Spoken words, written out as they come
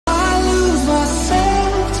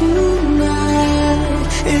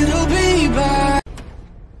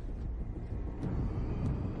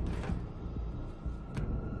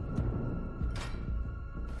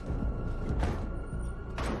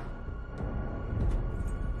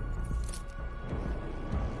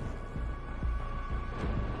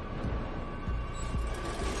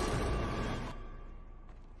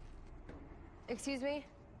Excuse me?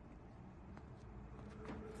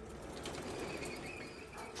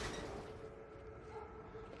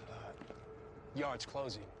 Yard's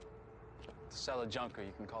closing. To sell a junker, you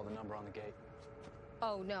can call the number on the gate.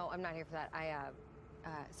 Oh, no, I'm not here for that.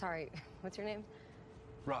 Sorry, what's your name?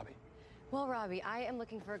 Robbie. Well, Robbie, I am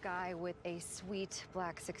looking for a guy with a sweet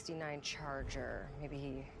black 69 Charger. Maybe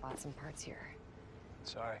he bought some parts here.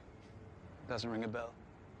 Sorry. Doesn't ring a bell.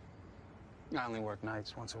 I only work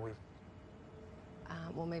nights once a week.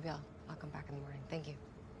 Well, maybe I'll come back in the morning. Thank you.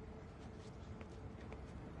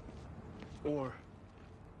 Or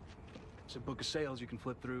it's a book of sales you can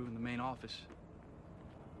flip through in the main office.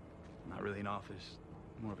 Not really an office,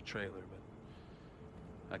 more of a trailer,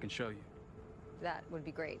 but I can show you. That would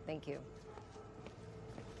be great. Thank you.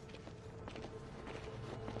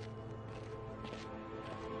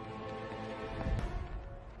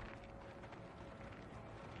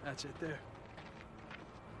 That's it there.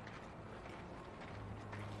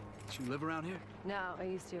 Do you live around here? No, I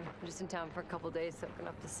used to. I'm just in town for a couple days soaking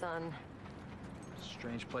up the sun.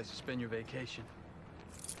 Strange place to spend your vacation.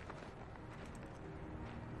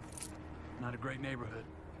 Not a great neighborhood.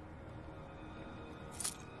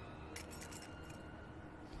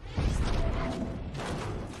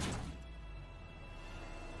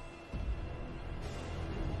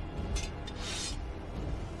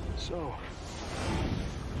 So,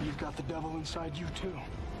 you've got the devil inside you, too.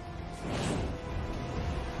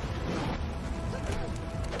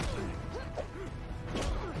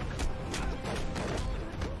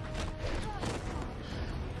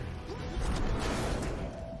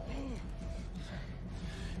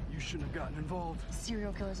 You shouldn't have gotten involved.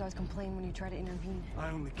 Serial killers always complain when you try to intervene. I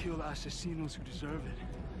only kill asesinos who deserve it.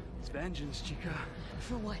 It's vengeance, chica.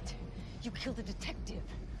 For what? You killed a detective.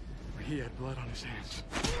 He had blood on his hands.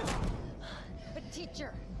 A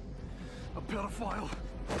teacher. A pedophile.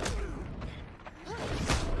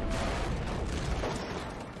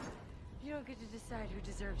 You don't get to decide who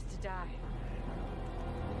deserves to die.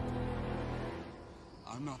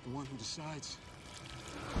 I'm not the one who decides.